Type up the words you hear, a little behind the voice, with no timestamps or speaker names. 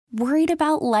Worried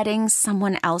about letting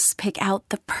someone else pick out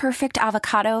the perfect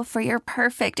avocado for your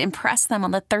perfect impress them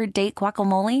on the third date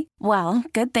guacamole? Well,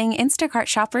 good thing Instacart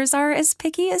shoppers are as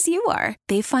picky as you are.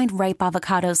 They find ripe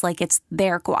avocados like it's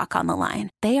their guac on the line.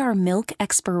 They are milk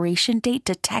expiration date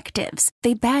detectives.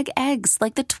 They bag eggs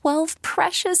like the 12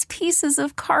 precious pieces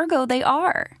of cargo they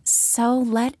are. So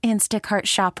let Instacart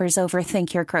shoppers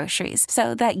overthink your groceries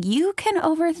so that you can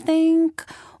overthink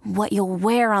what you'll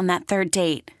wear on that third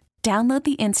date. Download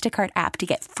the Instacart app to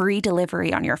get free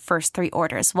delivery on your first 3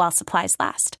 orders while supplies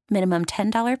last. Minimum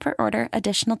 $10 per order.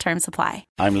 Additional terms apply.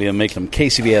 I'm Liam Makelum,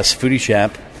 KCBS Foodie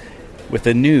Chap, with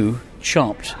the new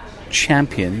Chopped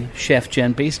champion, Chef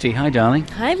Jen Beastie. Hi, darling.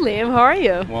 Hi, Liam. How are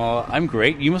you? Well, I'm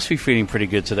great. You must be feeling pretty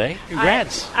good today.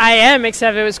 Congrats. I am,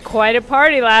 except it was quite a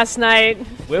party last night.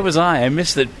 Where was I? I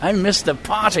missed it. I missed the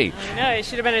party. I know. You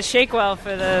should have been at Shakewell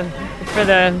for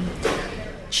the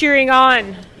cheering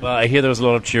on. Well, I hear there was a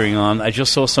lot of cheering on. I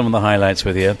just saw some of the highlights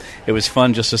with you. It was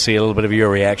fun just to see a little bit of your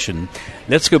reaction.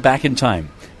 Let's go back in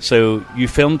time. So you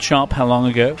filmed Chop how long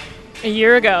ago? A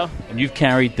year ago. And you've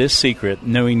carried this secret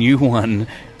knowing you won.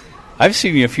 I've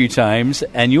seen you a few times,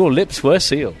 and your lips were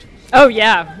sealed. Oh,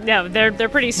 yeah. No, they're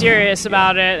pretty serious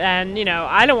about it. And, you know,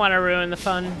 I don't want to ruin the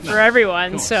fun for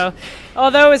everyone. So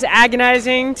although it was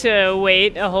agonizing to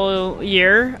wait a whole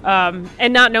year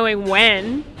and not knowing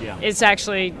when, it's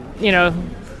actually, you know,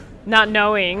 not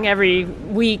knowing every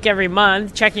week, every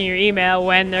month, checking your email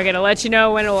when they're going to let you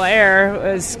know when it will air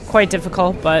was quite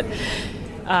difficult. But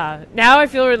now I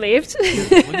feel relieved.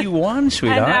 Well, you won,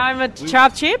 sweetheart. And now I'm a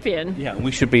Chop champion. Yeah,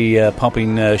 we should be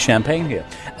popping champagne here.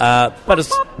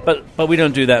 But we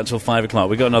don't do that until 5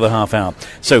 o'clock. We've got another half hour.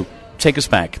 So take us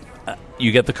back.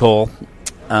 You get the call.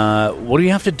 What do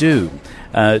you have to do?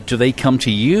 Do they come to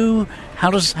you?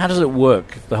 How does it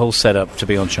work, the whole setup to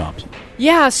be on Chopped?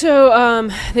 Yeah, so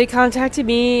they contacted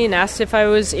me and asked if I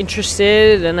was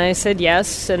interested, and I said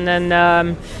yes. And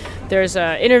then there's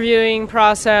an interviewing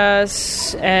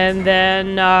process, and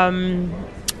then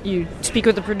you speak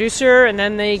with the producer, and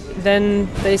then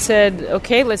they said,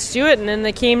 okay, let's do it. And then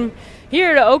they came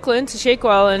here to Oakland, to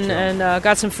Shakewell, and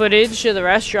got some footage of the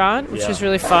restaurant, which was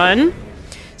really fun.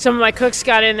 Some of my cooks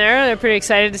got in there, and they're pretty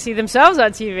excited to see themselves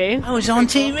on TV. I was on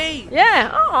TV.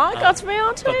 Yeah. Oh, I got to be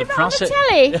on TV on the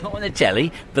telly. On the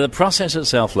telly. But the process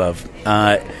itself, love,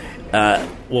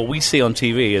 what we see on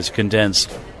TV is a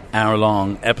condensed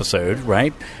hour-long episode,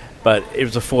 right? But it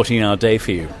was a 14-hour day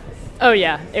for you. Oh,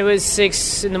 yeah. It was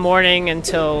 6 in the morning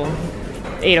until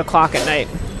 8 o'clock at night.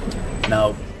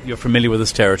 Now, you're familiar with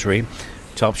this territory.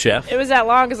 Top Chef. It was that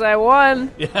long because I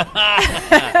won.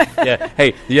 Yeah.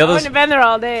 Hey, the others... I wouldn't have been there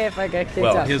all day if I got kicked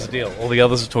out. Well, here's the deal. All the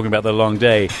others are talking about their long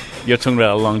day. You're talking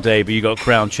about a long day, but you got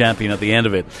crowned champion at the end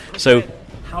of it. So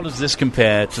how does this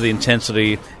compare to the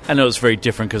intensity? I know it's very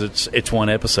different because it's one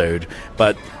episode,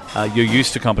 but you're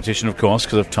used to competition, of course,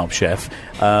 because of Top Chef.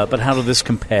 But how does this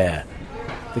compare?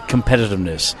 The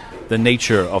competitiveness, the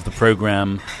nature of the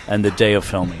program, and the day of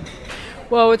filming.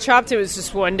 Well, with Chopped, it was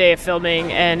just one day of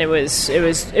filming, and it was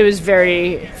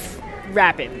very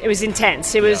rapid. It was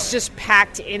intense. It was just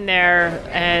packed in there,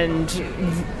 and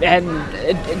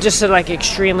just a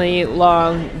extremely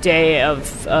long day of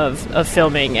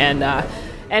filming,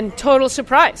 and total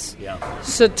surprise. Yeah.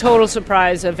 So total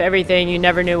surprise of everything. You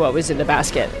never knew what was in the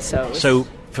basket. So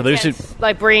for those who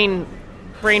brain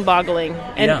boggling.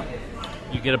 And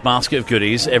you get a basket of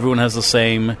goodies. Everyone has the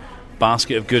same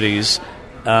basket of goodies.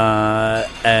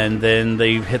 And then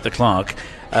they hit the clock.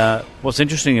 What's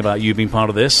interesting about you being part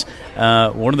of this,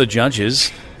 one of the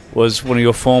judges was one of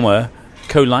your former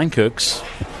co-line cooks.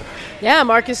 Yeah,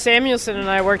 Marcus Samuelson and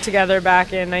I worked together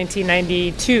back in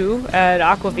 1992 at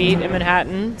Aquavit in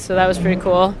Manhattan, so that was pretty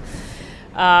cool.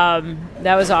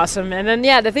 That was awesome. And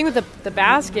then, the thing with the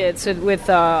baskets,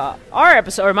 with our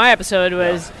episode, or my episode,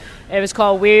 was... It was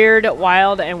called Weird,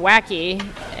 Wild, and Wacky,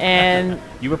 and...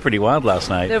 You were pretty wild last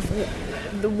night.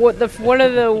 One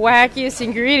of the wackiest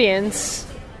ingredients...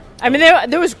 I mean,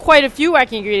 there was quite a few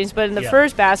wacky ingredients, but in the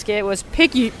first basket was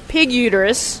pig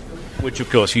uterus. Which, of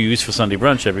course, you use for Sunday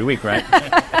brunch every week, right?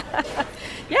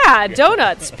 Yeah,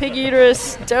 donuts. Pig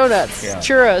uterus donuts. Yeah.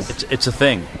 Churros. It's a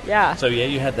thing. Yeah. So,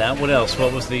 you had that. What else?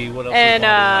 What else?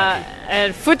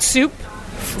 And foot soup.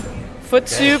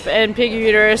 Soup and pig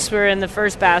uterus were in the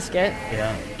first basket.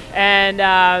 Yeah. And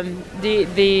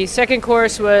the second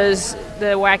course was,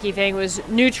 the wacky thing was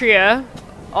nutria,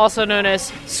 also known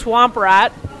as swamp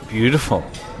rat. Beautiful.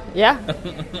 Yeah.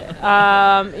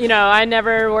 I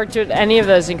never worked with any of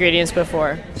those ingredients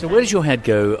before. So where does your head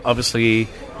go? Obviously,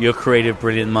 your creative,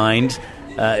 brilliant mind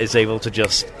is able to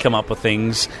just come up with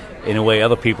things in a way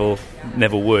other people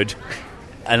never would.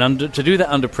 and to do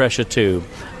that under pressure too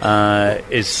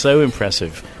is so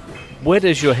impressive. Where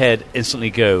does your head instantly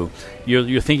go?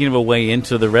 You're thinking of a way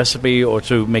into the recipe or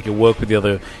to make it work with the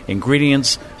other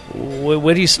ingredients.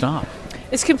 Where do you start?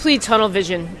 It's complete tunnel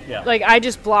vision. Yeah. Like, I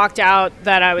just blocked out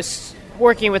that I was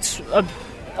working with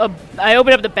I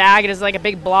opened up the bag and it's like a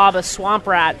big blob of swamp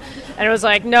rat. And it was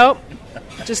like, nope,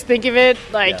 just think of it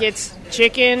like it's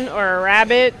chicken or a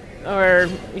rabbit or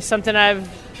something I've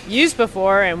used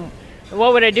before, and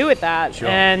what would I do with that? Sure.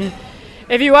 And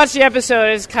if you watch the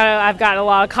episode, it's kind of, I've gotten a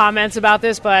lot of comments about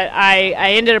this, but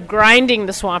I ended up grinding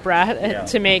the swamp rat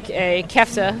to make a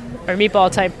kefta or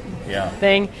meatball type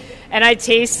thing, and I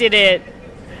tasted it.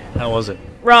 How was it?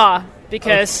 Raw,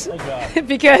 because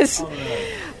because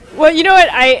well, you know what,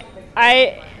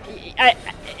 I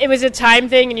it was a time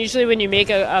thing, and usually when you make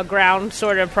a ground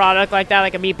sort of product like that,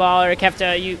 like a meatball or a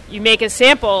kefta, you make a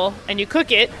sample and you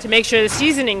cook it to make sure the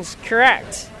seasoning's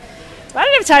correct. But I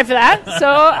didn't have time for that, so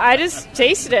I just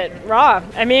tasted it raw.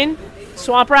 I mean,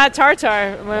 swamp rat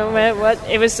tartare.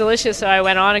 It was delicious, so I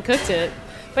went on and cooked it.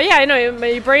 But yeah, I know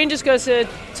your brain just goes to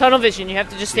tunnel vision. You have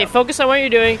to just stay focused on what you're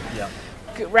doing. Yeah.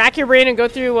 Rack your brain and go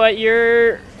through what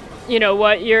your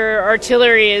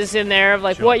artillery is in there of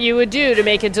what you would do to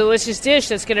make a delicious dish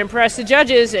that's going to impress the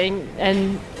judges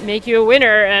and make you a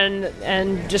winner,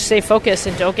 and just stay focused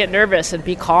and don't get nervous and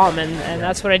be calm, and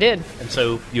that's what I did. And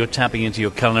so you're tapping into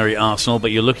your culinary arsenal, but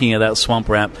you're looking at that swamp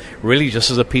rat really just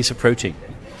as a piece of protein.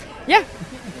 Yeah,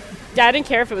 I didn't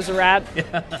care if it was a rat.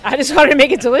 I just wanted to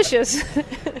make it delicious.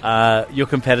 Your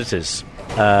competitors,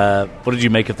 what did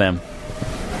you make of them?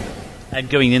 And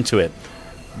going into it,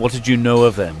 what did you know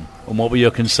of them? And what were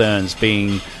your concerns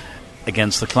being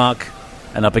against the clock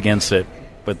and up against it?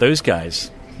 But those guys,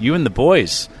 you and the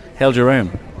boys, held your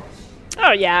own.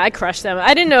 Oh yeah, I crushed them.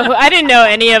 I didn't know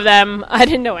any of them.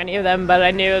 But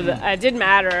I knew that it didn't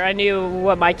matter. I knew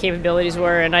what my capabilities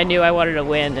were, and I knew I wanted to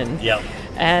win. And you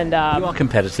are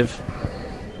competitive.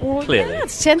 Well, clearly, yeah,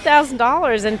 it's $10,000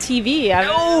 on TV.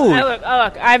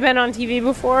 Look, I've been on TV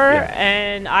before,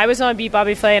 and I was on Beat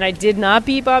Bobby Flay, and I did not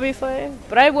beat Bobby Flay,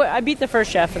 but I beat the first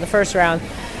chef in the first round.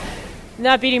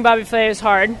 Not beating Bobby Flay was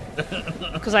hard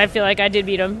because I feel like I did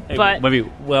beat him. I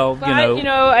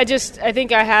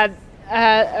think I had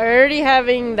already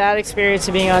having that experience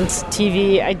of being on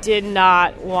TV. I did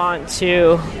not want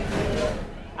to.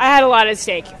 I had a lot at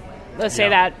stake. Let's say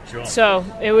that. Sure. So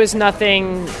it was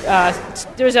nothing.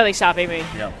 There was nothing stopping me.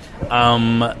 Yeah.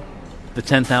 The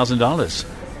 $10,000.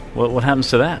 What happens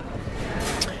to that?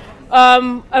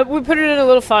 We put it in a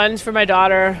little fund for my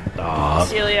daughter,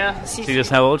 Celia. Celia's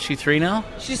how old? She's 3 now?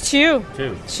 She's 2.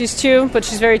 She's 2, but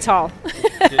she's very tall.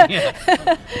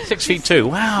 6'2".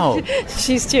 Wow.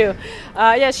 She's 2.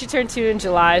 She turned 2 in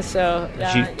July. So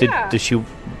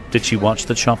Did she watch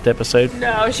the Chopped episode?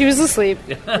 No, she was asleep.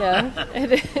 Yeah.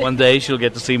 One day she'll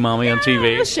get to see Mommy on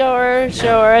TV. I'll show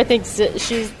her. I think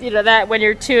she's, that when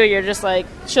you're 2, you're just like,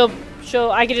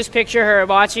 I can just picture her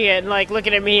watching it and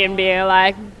looking at me and being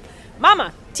like,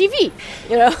 Mama, TV.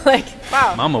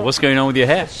 Wow. Mama, what's going on with your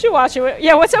hair? She'll watch it.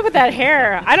 Yeah, what's up with that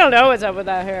hair? I don't know what's up with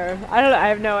that hair. I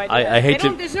have no idea.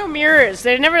 There's no mirrors.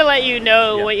 They never let you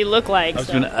know what you look like.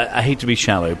 I hate to be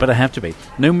shallow, but I have to be.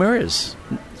 No mirrors.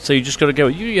 So you just got to go,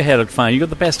 your hair looked fine. You got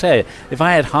the best hair. If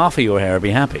I had half of your hair, I'd be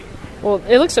happy. Well,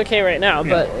 it looks okay right now,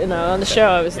 but on the show,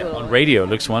 I was a little... On radio, it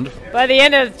looks wonderful. By the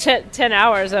end of 10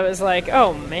 hours, I was like,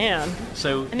 oh, man.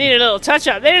 So I needed a little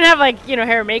touch-up. They didn't have,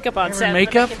 hair and makeup on set.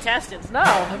 Makeup? For the contestants. No.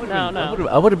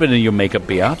 I would have been in your makeup,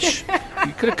 biatch.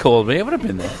 You could have called me. I would have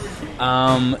been there.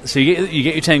 So you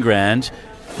get your 10 grand.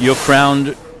 You're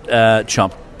crowned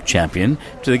Chop champion.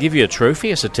 Do they give you a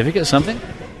trophy, a certificate, or something?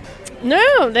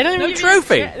 No, they don't. No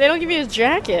trophy. They don't give you a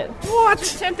jacket. What?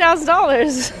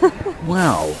 $10,000.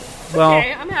 Wow. Well,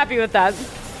 okay, I'm happy with that.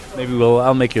 Maybe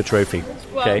I'll make you a trophy.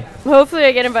 Well, okay. Hopefully,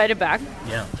 I get invited back.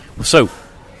 Yeah. So,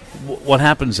 what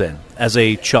happens then as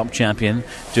a Chop champion?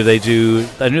 Do they do?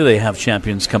 I know they have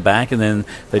champions come back, and then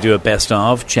they do a best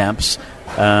of champs.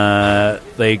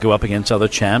 They go up against other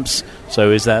champs.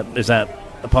 So is that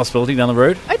a possibility down the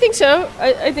road? I think so.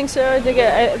 I think so. I think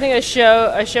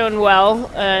I've shown well.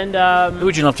 And who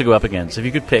would you love to go up against? If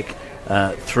you could pick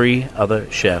 3 other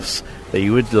chefs that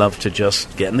you would love to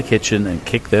just get in the kitchen and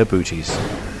kick their booties.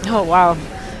 Oh wow.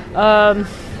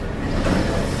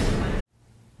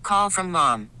 Call from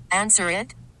mom. Answer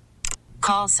it.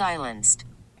 Call silenced.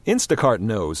 Instacart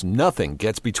knows nothing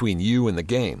gets between you and the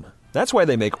game. That's why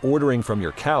they make ordering from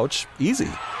your couch easy.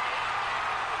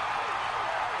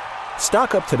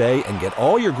 Stock up today and get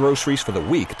all your groceries for the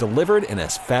week delivered in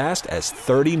as fast as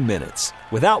 30 minutes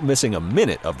without missing a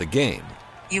minute of the game.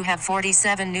 You have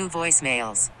 47 new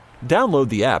voicemails. Download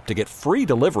the app to get free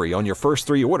delivery on your first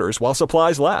 3 orders while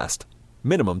supplies last.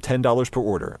 Minimum $10 per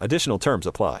order. Additional terms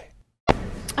apply.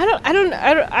 I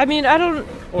don't.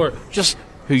 Or just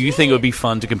who you think would be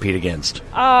fun to compete against?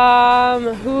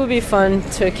 Who would be fun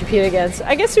to compete against?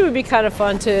 I guess it would be kind of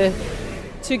fun to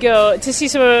go to see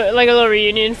some like a little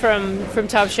reunion from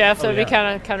Top Chef. That would be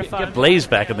kind of fun. Get Blaze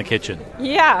back in the kitchen.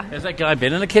 Yeah. Has that guy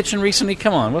been in the kitchen recently?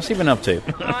 Come on, what's he been up to?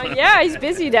 Yeah, he's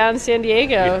busy down in San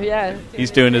Diego. Yeah.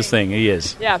 He's doing his thing. He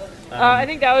is. Yeah. I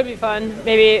think that would be fun.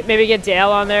 Maybe get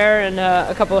Dale on there and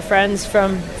a couple of friends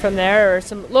from there, or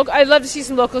some local. I'd love to see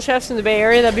some local chefs in the Bay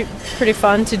Area. That'd be pretty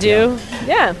fun to do.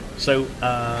 Yeah. So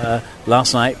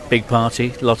last night, big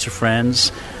party, lots of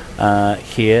friends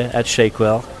here at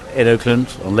Shakewell in Oakland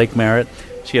on Lake Merritt.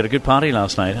 So you had a good party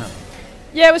last night, huh?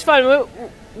 Yeah, it was fun.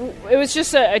 It was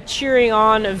just a cheering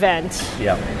on event.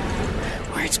 Yeah.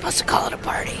 We're supposed to call it a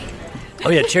party. Oh,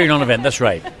 yeah, cheering on event. That's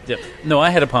right. Yeah. No, I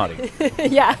had a party.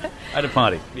 Yeah. I had a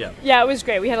party, yeah. Yeah, it was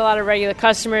great. We had a lot of regular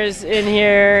customers in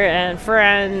here and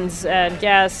friends and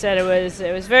guests, and it was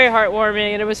very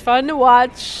heartwarming, and it was fun to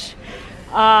watch.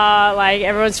 Like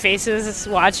everyone's faces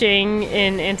watching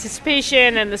in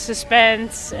anticipation and the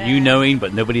suspense. You knowing,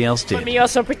 but nobody else did. But me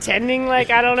also pretending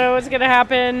like I don't know what's going to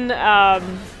happen.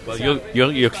 Well, so.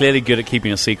 You're clearly good at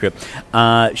keeping a secret.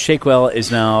 Shakewell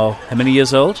is now how many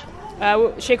years old?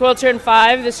 Shakewell turned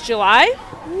 5 this July.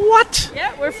 What?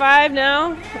 Yeah, we're 5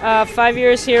 now. 5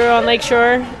 years here on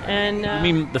Lakeshore. And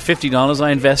you mean the $50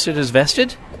 I invested is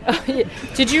vested?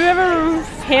 Did you ever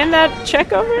hand that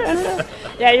check over? I don't know.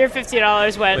 Yeah, your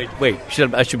 $50 went. Wait.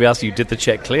 I should be asking you, did the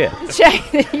check clear?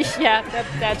 Check. Yeah,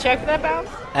 that check that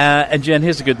bounced. And Jen,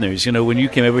 here's the good news. You know, when you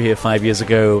came over here 5 years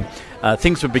ago,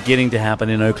 things were beginning to happen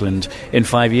in Oakland in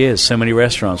 5 years. So many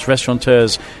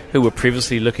restaurateurs who were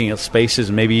previously looking at spaces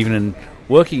and maybe even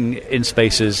working in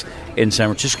spaces in San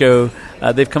Francisco,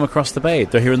 they've come across the Bay.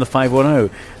 They're here in the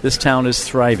 510. This town is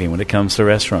thriving when it comes to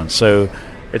restaurants. So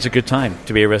it's a good time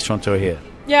to be a restaurateur here.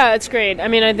 Yeah, it's great. I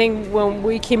mean, I think when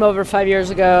we came over 5 years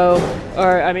ago,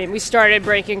 we started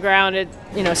breaking ground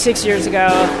 6 years ago.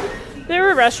 There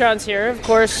were restaurants here, of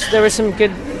course. There were some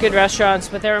good restaurants,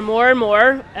 but there were more and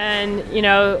more. And you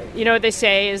know what they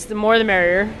say is the more the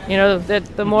merrier. You know,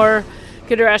 the more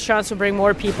good restaurants will bring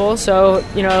more people. So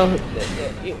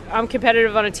I'm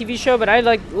competitive on a TV show, but I'd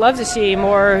love to see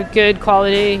more good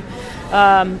quality,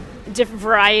 different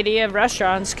variety of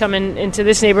restaurants coming into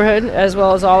this neighborhood as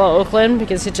well as all of Oakland,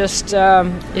 because it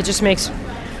just makes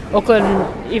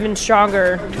Oakland even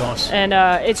stronger. Of course. And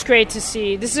it's great to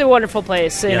see. This is a wonderful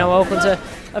place. You know, Oakland's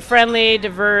a friendly,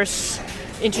 diverse,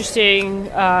 interesting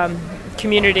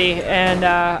community, and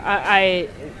I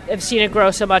have seen it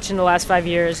grow so much in the last 5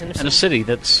 years. And a city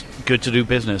that's good to do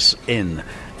business in.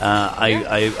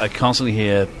 I constantly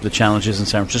hear the challenges in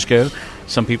San Francisco.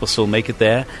 Some people still make it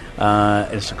there.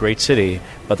 It's a great city,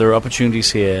 but there are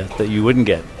opportunities here that you wouldn't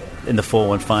get in the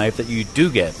 415 that you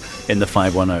do get in the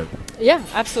 510. Yeah,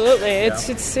 absolutely.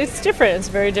 It's different. It's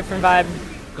a very different vibe.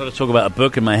 Got to talk about a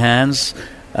book in my hands,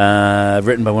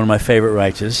 written by one of my favorite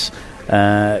writers,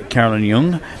 Carolyn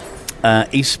Jung.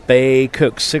 East Bay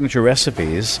Cooks Signature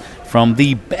Recipes from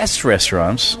the best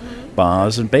restaurants,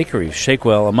 bars, and bakeries.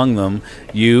 Shakewell among them.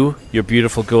 Your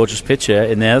beautiful, gorgeous picture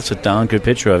in there. That's a darn good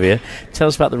picture of you. Tell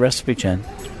us about the recipe, Jen.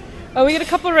 We got a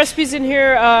couple of recipes in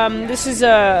here. This is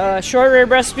a short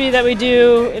rib recipe that we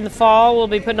do in the fall. We'll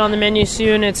be putting on the menu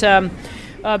soon. It's a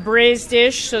braised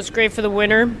dish, so it's great for the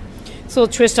winter. It's a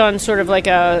little twist on sort of like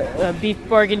a beef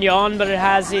bourguignon, but it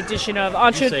has the addition of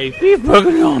anchovy. Beef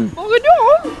bourguignon.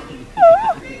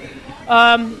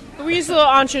 We use a little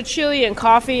ancho chili and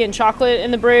coffee and chocolate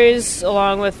in the braise,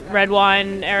 along with red wine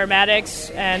and aromatics,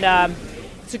 and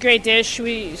it's a great dish.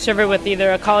 We serve it with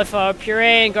either a cauliflower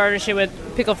puree and garnish it with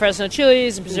pickled Fresno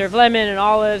chilies and preserved lemon and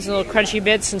olives, and little crunchy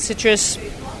bits and citrus,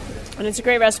 and it's a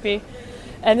great recipe.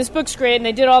 And this book's great, and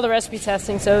they did all the recipe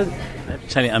testing, so... I'm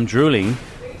telling you, I'm drooling.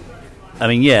 I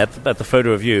mean, yeah, at the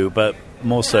photo of you, but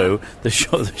more so the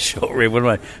short rib, one of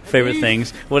my favorite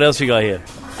things. What else you got here?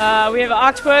 We have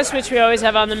octopus, which we always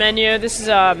have on the menu. This is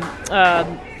a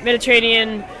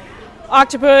Mediterranean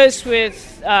octopus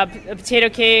with a potato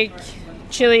cake,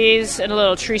 chilies, and a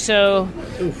little chorizo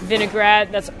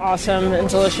vinaigrette. That's awesome and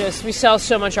delicious. We sell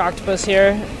so much octopus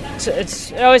here.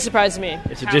 It always surprises me.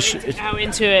 It's a dish. How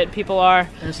into it people are.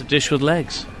 And it's a dish with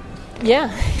legs.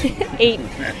 Yeah, 8.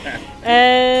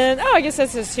 And, I guess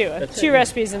that's just 2. That's 2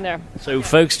 recipes in there. So,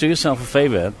 folks, do yourself a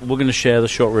favor. We're going to share the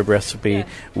short rib recipe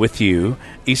with you.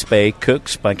 East Bay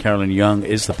Cooks by Carolyn Jung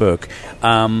is the book.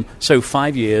 So,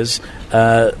 5 years,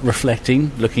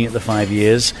 reflecting, looking at the 5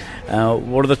 years.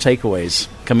 What are the takeaways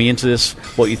coming into this,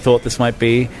 what you thought this might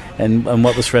be, and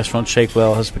what this restaurant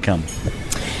Shakewell has become?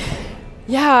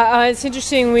 Yeah, it's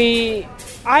interesting.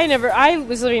 I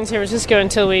was living in San Francisco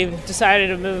until we decided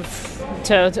to move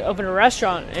to open a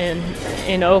restaurant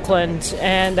in Oakland,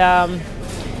 and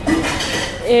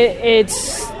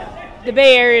it's the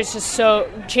Bay Area is just so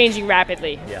changing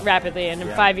rapidly, and in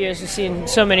 5 years we've seen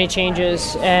so many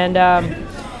changes, and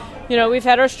we've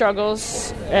had our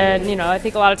struggles, and I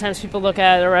think a lot of times people look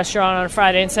at a restaurant on a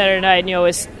Friday and Saturday night, and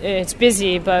it's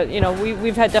busy, but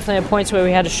we've had definitely points where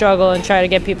we had to struggle and try to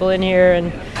get people in here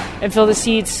and fill the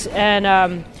seats,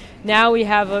 and now we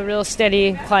have a real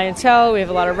steady clientele. We have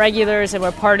a lot of regulars, and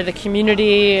we're part of the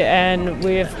community, and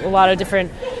we have a lot of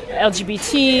different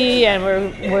LGBT, and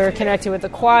we're connected with the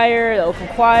choir, the Oakland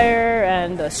Choir,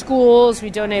 and the schools. We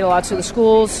donate a lot to the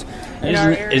schools in our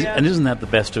area. And isn't that the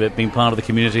best of it, being part of the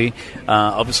community?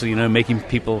 Obviously, making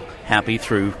people happy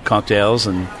through cocktails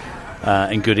and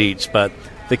good eats, but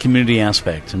the community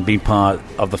aspect and being part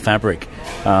of the fabric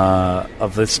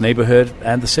of this neighborhood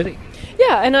and the city.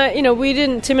 Yeah, and we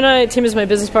didn't. Tim is my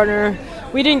business partner.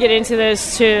 We didn't get into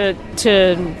this to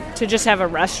just have a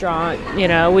restaurant.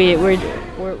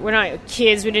 We're not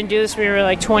kids. We didn't do this when we were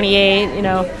like 28.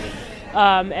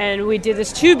 And we did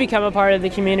this to become a part of the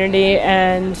community.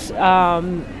 And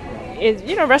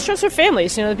restaurants are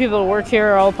families. The people that work here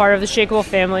are all part of the Shakewell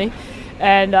family.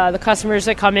 And the customers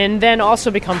that come in then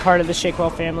also become part of the Shakewell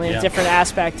family in a different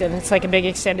aspect, and it's like a big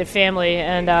extended family.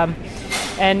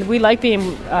 And we like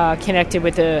being connected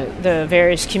with the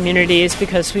various communities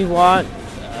because we want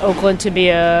Oakland to be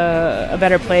a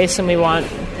better place, and we want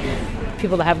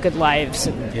people to have good lives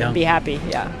and be happy.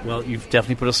 Yeah. Well, you've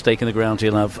definitely put a stake in the ground, dear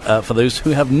love. For those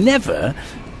who have never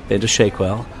been to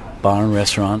Shakewell Bar and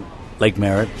Restaurant, Lake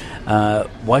Merritt,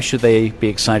 why should they be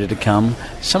excited to come?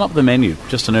 Sum up the menu,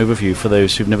 just an overview for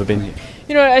those who've never been here.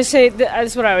 I say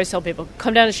that's what I always tell people.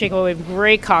 Come down to Shakewell. We have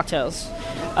great cocktails.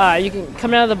 You can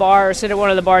come out of the bar or sit at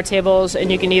one of the bar tables,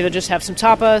 and you can either just have some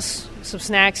tapas, some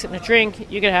snacks, and a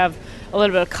drink. You can have a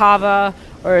little bit of cava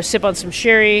or sip on some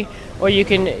sherry, or you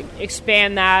can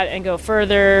expand that and go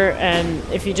further. And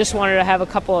if you just wanted to have a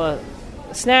couple of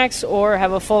snacks or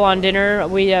have a full-on dinner,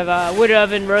 we have wood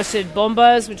oven roasted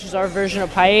bombas, which is our version of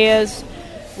paellas.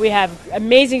 We have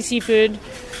amazing seafood,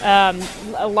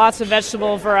 lots of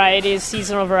vegetable varieties,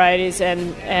 seasonal varieties,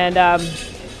 and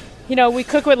we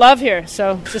cook with love here.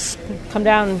 So just come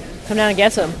down and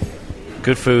get some.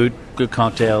 Good food, good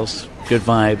cocktails, good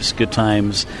vibes, good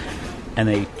times, and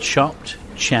a chopped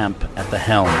champ at the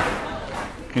helm.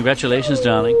 Congratulations,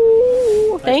 darling.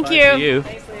 Thank you. To you.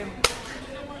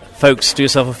 Folks, do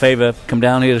yourself a favor. Come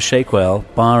down here to Shakewell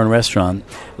Bar and Restaurant,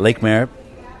 Lake Merritt,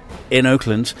 in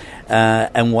Oakland.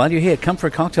 And while you're here, come for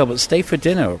a cocktail, but stay for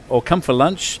dinner. Or come for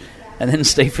lunch and then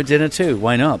stay for dinner too.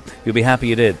 Why not? You'll be happy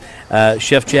you did.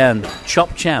 Chef Jan,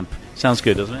 Chop Champ. Sounds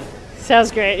good, doesn't it?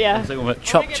 Sounds great, yeah.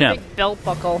 Chop Champ. Big belt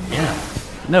buckle. Yeah.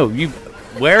 No, you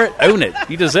wear it, own it.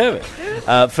 You deserve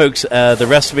it. Folks, the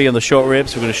recipe on the short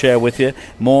ribs we're going to share with you.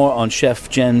 More on Chef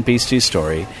Jen Beastie's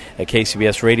story at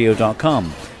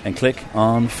kcbsradio.com. And click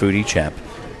on Foodie Chap.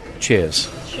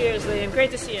 Cheers. Cheers, Liam. Great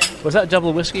to see you. Was that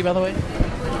double whiskey, by the way?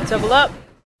 Double up.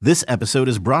 This episode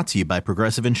is brought to you by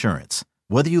Progressive Insurance.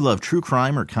 Whether you love true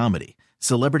crime or comedy,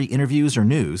 celebrity interviews or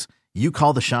news, you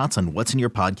call the shots on what's in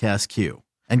your podcast queue.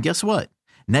 And guess what?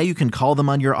 Now you can call them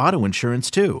on your auto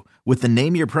insurance too with the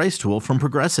Name Your Price tool from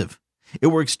Progressive. It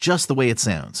works just the way it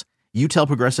sounds. You tell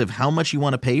Progressive how much you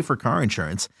want to pay for car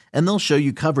insurance, and they'll show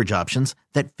you coverage options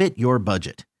that fit your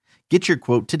budget. Get your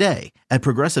quote today at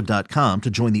Progressive.com to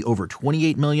join the over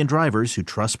 28 million drivers who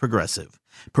trust Progressive.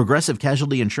 Progressive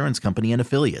Casualty Insurance Company and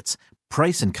Affiliates.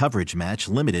 Price and coverage match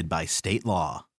limited by state law.